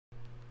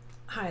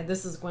Hi,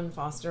 this is Gwen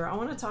Foster. I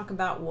want to talk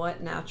about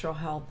what natural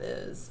health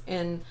is.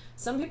 And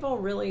some people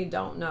really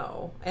don't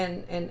know.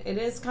 And it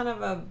is kind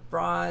of a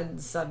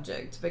broad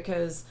subject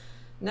because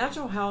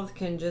natural health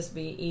can just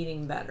be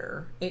eating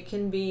better. It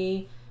can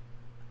be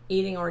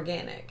eating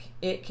organic.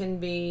 It can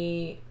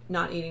be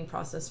not eating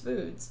processed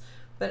foods.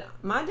 But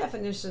my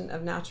definition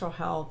of natural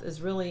health is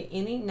really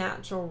any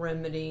natural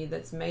remedy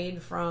that's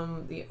made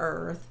from the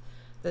earth,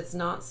 that's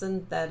not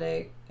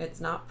synthetic, it's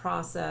not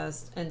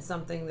processed, and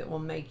something that will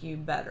make you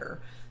better.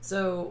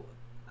 So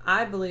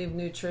I believe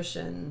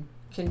nutrition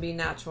can be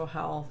natural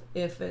health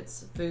if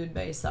it's food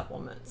based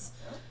supplements.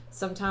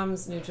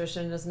 Sometimes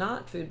nutrition is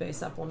not food based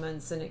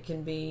supplements, and it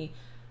can be,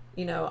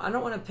 I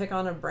don't want to pick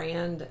on a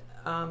brand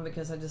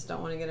because I just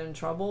don't want to get in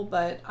trouble,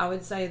 but I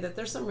would say that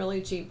there's some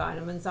really cheap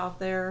vitamins out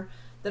there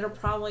that are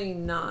probably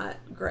not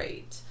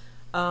great.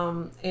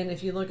 And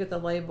if you look at the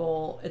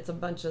label, it's a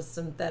bunch of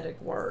synthetic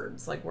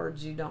words, like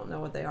words you don't know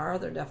what they are.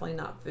 They're definitely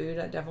not food.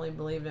 I definitely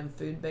believe in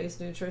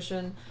food-based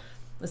nutrition.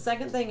 The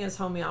second thing is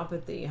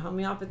homeopathy.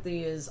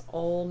 Homeopathy is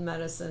old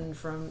medicine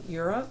from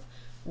Europe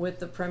with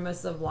the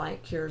premise of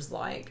like cures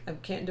like. I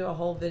can't do a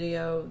whole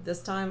video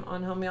this time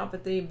on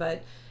homeopathy,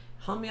 but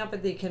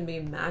homeopathy can be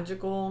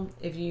magical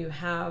if you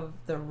have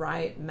the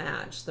right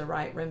match, the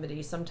right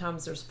remedy.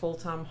 Sometimes there's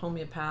full-time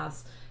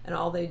homeopaths, and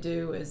all they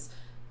do is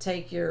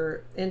take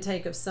your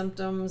intake of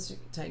symptoms,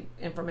 take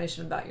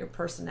information about your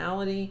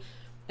personality,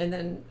 and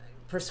then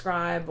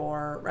prescribe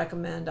or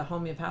recommend a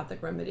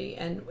homeopathic remedy.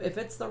 And if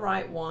it's the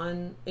right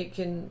one, it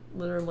can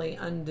literally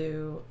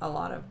undo a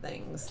lot of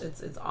things.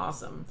 It's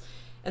awesome.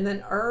 And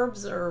then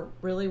herbs are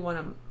really one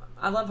of,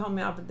 I love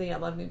homeopathy, I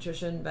love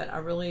nutrition, but I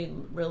really,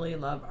 really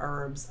love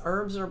herbs.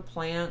 Herbs are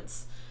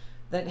plants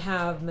that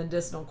have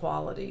medicinal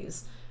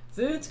qualities.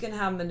 Foods can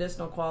have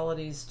medicinal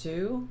qualities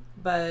too,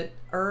 but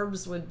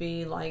herbs would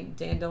be like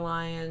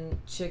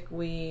dandelion,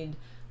 chickweed,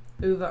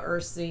 uva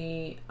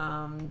ursi,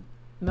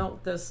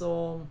 milk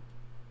thistle.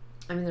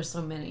 I mean, there's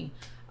so many.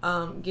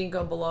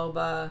 Ginkgo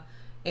biloba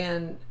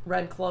and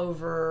red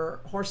clover,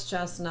 horse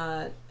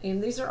chestnut.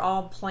 And these are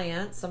all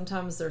plants.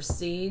 Sometimes they're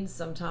seeds,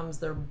 sometimes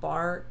they're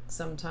bark,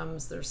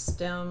 sometimes they're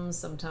stems,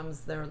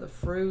 sometimes they're the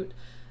fruit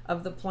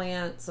of the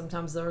plant,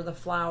 sometimes they're the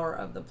flower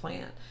of the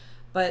plant.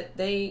 But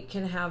they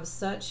can have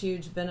such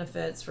huge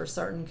benefits for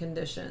certain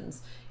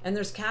conditions. And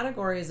there's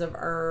categories of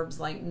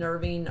herbs like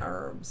nervine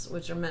herbs,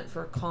 which are meant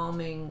for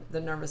calming the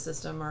nervous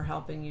system or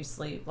helping you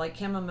sleep. Like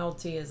chamomile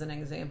tea is an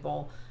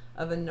example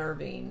of a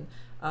nervine.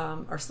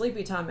 Or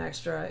sleepy time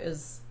extra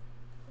is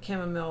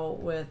chamomile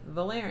with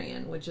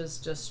valerian, which is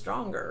just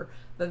stronger,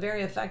 but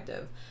very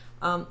effective.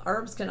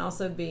 Herbs can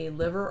also be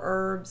liver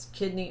herbs,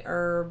 kidney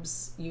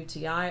herbs,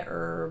 UTI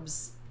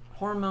herbs,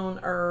 hormone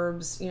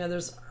herbs.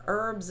 There's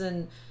herbs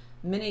in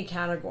many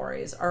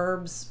categories.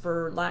 Herbs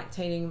for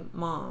lactating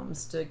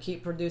moms to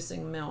keep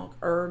producing milk,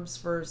 herbs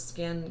for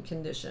skin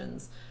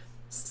conditions.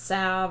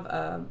 Salve,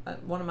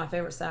 one of my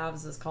favorite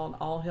salves is called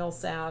All Hill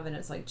Salve, and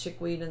it's like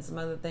chickweed and some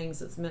other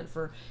things. It's meant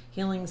for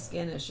healing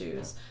skin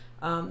issues.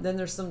 Then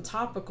there's some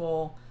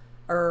topical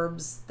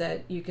herbs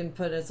that you can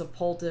put as a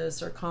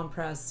poultice or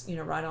compress,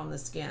 right on the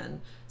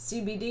skin.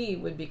 CBD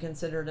would be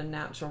considered a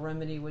natural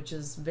remedy, which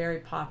is very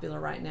popular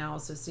right now.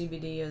 So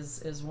CBD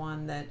is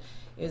one that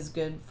is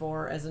good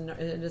for, it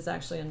is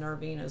actually a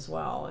nervine as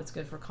well. It's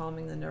good for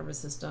calming the nervous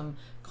system,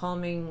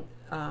 calming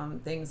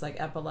things like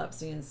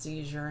epilepsy and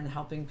seizure, and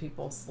helping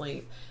people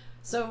sleep.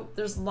 So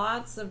there's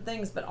lots of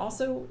things, but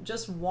also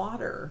just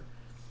water.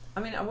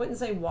 I mean, I wouldn't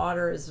say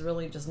water is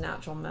really just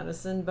natural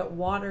medicine, but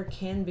water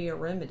can be a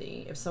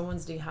remedy. If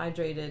someone's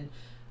dehydrated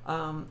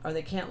or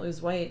they can't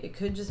lose weight, it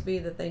could just be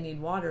that they need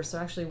water. So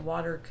actually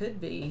water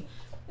could be,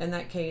 in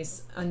that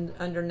case,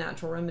 under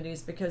natural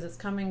remedies, because it's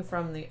coming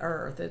from the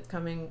earth. It's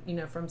coming,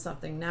 from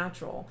something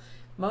natural.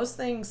 Most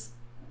things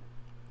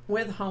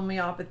with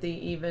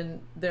homeopathy,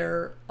 even,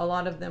 a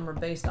lot of them are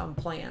based on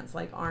plants,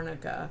 like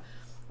arnica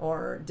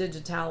or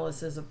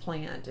digitalis is a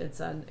plant. It's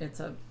an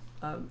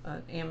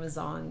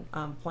Amazon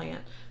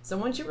plant. So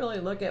once you really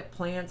look at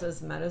plants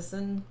as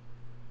medicine,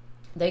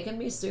 they can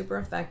be super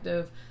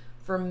effective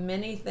for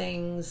many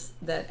things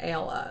that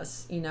ail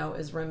us,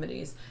 as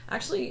remedies.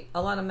 Actually,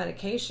 a lot of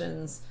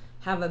medications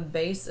have a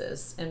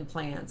basis in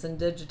plants, and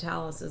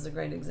digitalis is a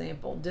great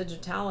example.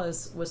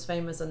 Digitalis was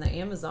famous in the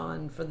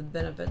Amazon for the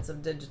benefits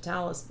of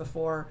digitalis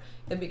before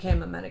it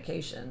became a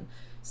medication.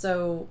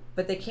 So,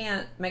 but they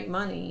can't make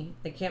money.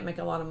 They can't make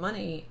a lot of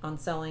money on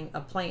selling a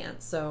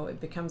plant. So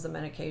it becomes a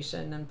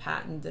medication and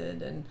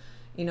patented and,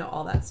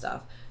 all that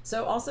stuff.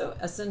 So also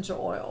essential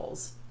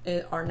oils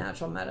are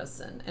natural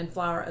medicine, and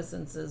flower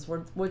essences,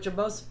 which are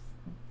both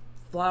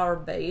flower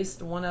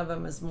based. One of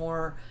them is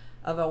more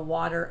of a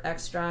water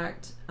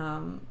extract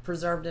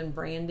preserved in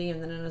brandy,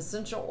 and then an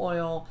essential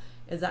oil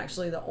is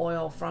actually the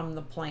oil from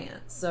the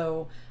plant.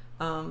 So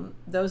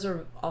those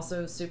are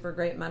also super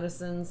great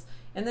medicines.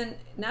 And then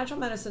natural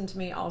medicine to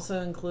me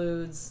also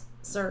includes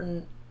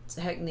certain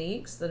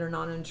techniques that are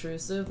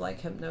non-intrusive, like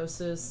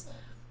hypnosis,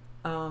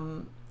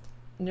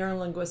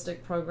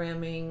 neurolinguistic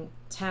programming,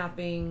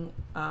 tapping,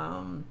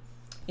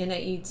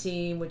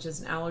 NAET, which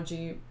is an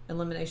allergy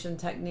elimination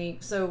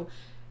technique. So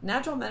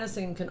natural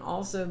medicine can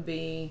also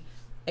be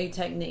a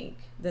technique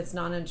that's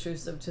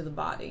non-intrusive to the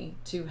body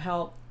to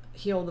help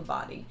heal the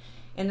body.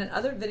 And in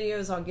other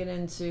videos, I'll get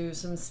into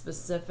some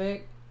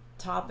specific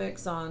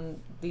topics on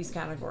these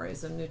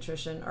categories of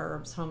nutrition,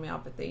 herbs,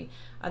 homeopathy.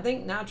 I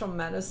think natural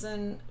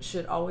medicine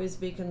should always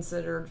be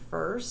considered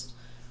first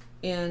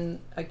in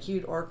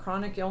acute or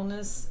chronic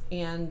illness,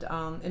 and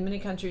in many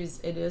countries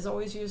it is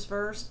always used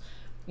first.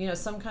 You know,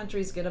 some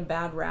countries get a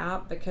bad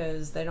rap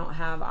because they don't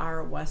have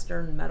our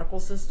Western medical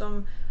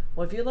system.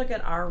 Well, if you look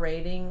at our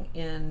rating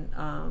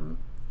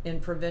in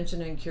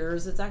prevention and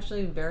cures, it's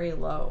actually very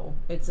low.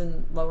 It's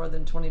in lower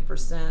than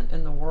 20%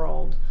 in the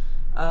world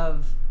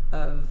of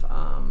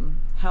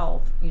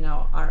health. You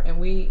know, and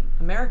we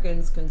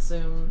Americans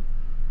consume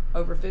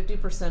over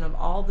 50% of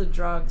all the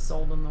drugs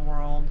sold in the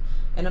world,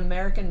 and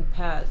American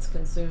pets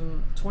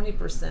consume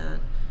 20%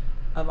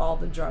 of all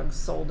the drugs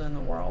sold in the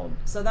world.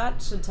 So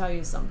that should tell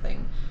you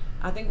something.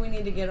 I think we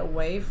need to get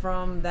away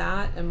from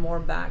that and more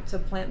back to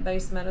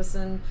plant-based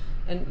medicine.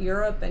 And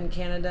Europe and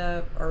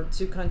Canada are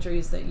two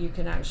countries that you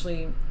can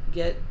actually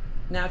get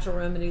natural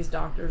remedies.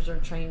 Doctors are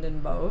trained in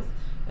both,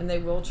 and they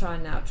will try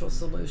natural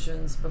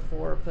solutions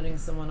before putting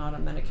someone on a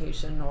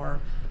medication or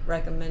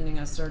recommending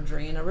a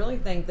surgery. And I really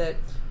think that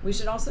we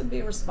should also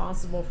be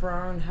responsible for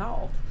our own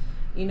health.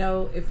 You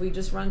know, if we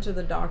just run to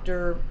the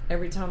doctor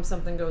every time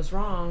something goes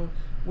wrong,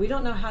 we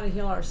don't know how to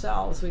heal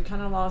ourselves. We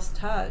kind of lost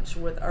touch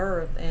with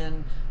earth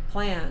and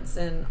plants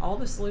and all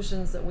the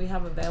solutions that we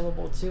have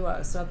available to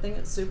us. So I think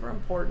it's super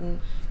important,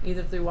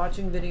 either through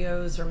watching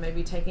videos or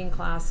maybe taking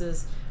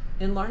classes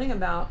and learning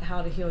about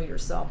how to heal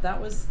yourself.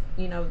 That was,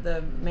 you know,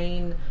 the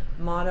main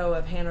motto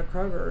of Hannah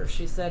Kroger.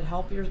 She said,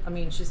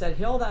 she said,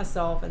 heal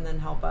thyself and then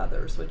help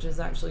others, which is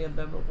actually a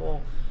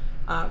biblical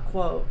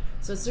quote.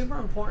 So it's super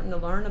important to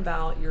learn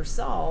about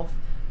yourself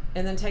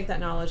and then take that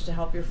knowledge to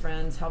help your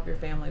friends, help your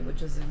family,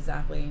 which is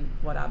exactly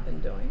what I've been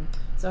doing.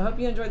 So I hope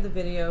you enjoyed the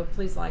video.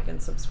 Please like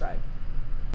and subscribe.